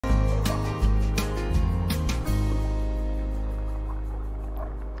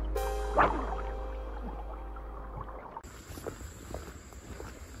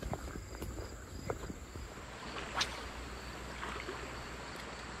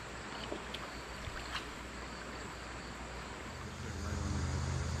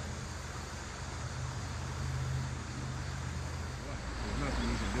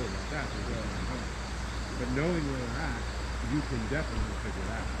can definitely figure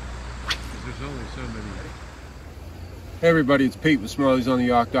it out. Because there's only so many. Hey everybody, it's Pete with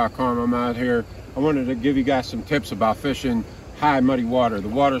SmalliesOnTheYough.com. I'm out here. I wanted to give you guys some tips about fishing high muddy water. The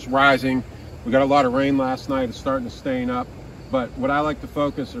water's rising. We got a lot of rain last night. It's starting to stain up. But what I like to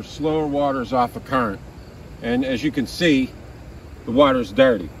focus are slower waters off a current. And as you can see, the water's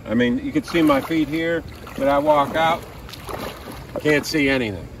dirty. I mean, you can see my feet here, but I walk out, can't see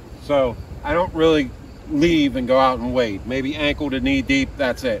anything. So I don't really leave and go out and wade. Maybe ankle to knee deep,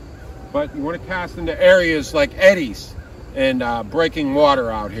 that's it. But you want to cast into areas like eddies and breaking water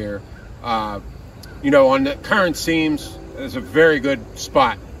out here. You know, on the current seams is a very good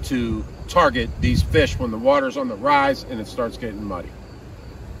spot to target these fish when the water's on the rise and it starts getting muddy.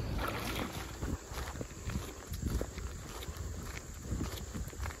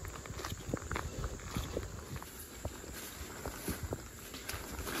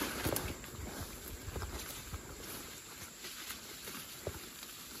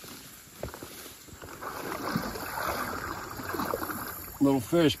 Little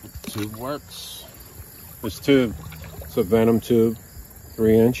fish, but the tube works. This tube, it's a Venom tube,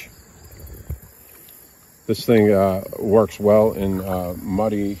 3-inch. This thing works well in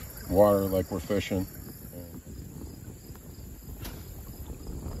muddy water like we're fishing.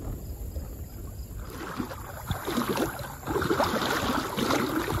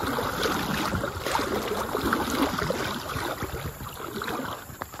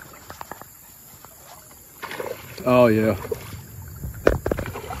 Oh yeah.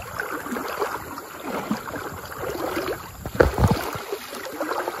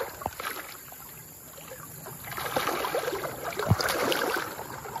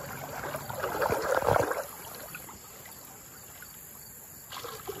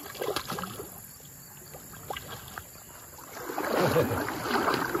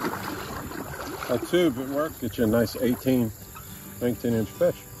 That tube, it works. Get you a nice 18, 19-inch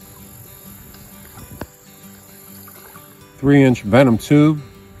fish. 3-inch Venom tube.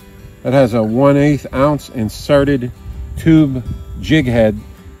 That has a 1/8 ounce inserted tube jig head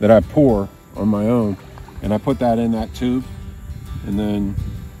that I pour on my own, and I put that in that tube. And then,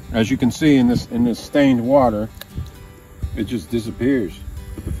 as you can see in this stained water, it just disappears.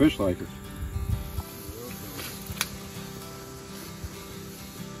 But the fish like it.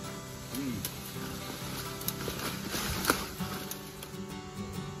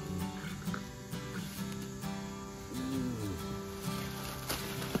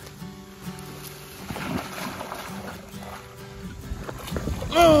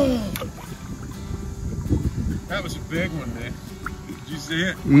 Oh, that was a big one, man. Did you see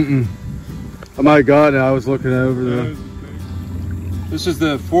it? Oh my God! I was looking over there. This is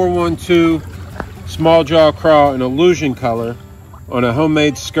the 412 small jaw craw in illusion color on a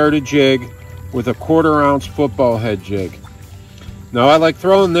homemade skirted jig with a 1/4 ounce football head jig. Now I like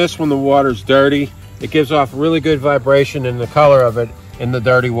throwing this when the water's dirty. It gives off really good vibration in the color of it in the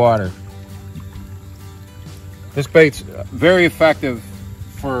dirty water. This bait's very effective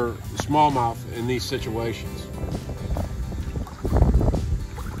for smallmouth in these situations.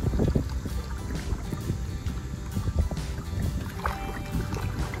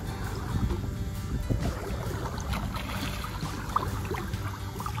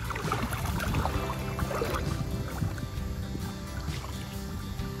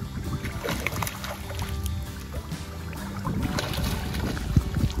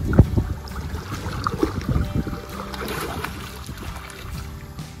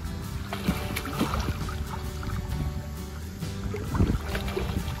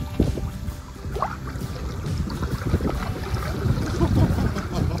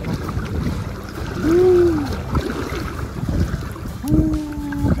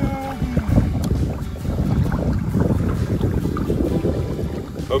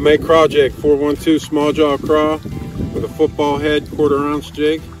 Homemade craw jig, 412 small jaw craw with a football head 1/4 ounce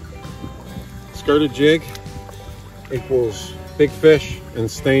jig. Skirted jig equals big fish and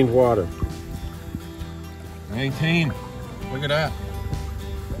stained water. 19. Look at that.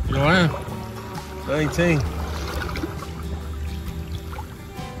 You know what? 19.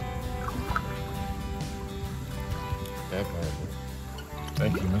 That bad.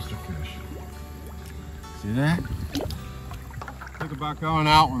 Thank you, Mr. Fish. See that? Think about going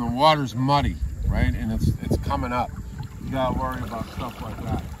out when the water's muddy, right? And it's coming up. You gotta worry about stuff like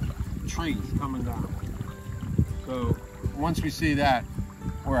that. Trees coming down. So once we see that,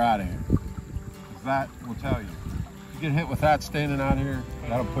 we're out of here. That will tell you. If you get hit with that standing out here,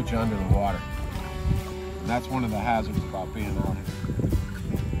 that'll put you under the water. And that's one of the hazards about being out here.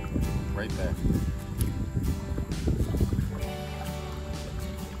 Right there.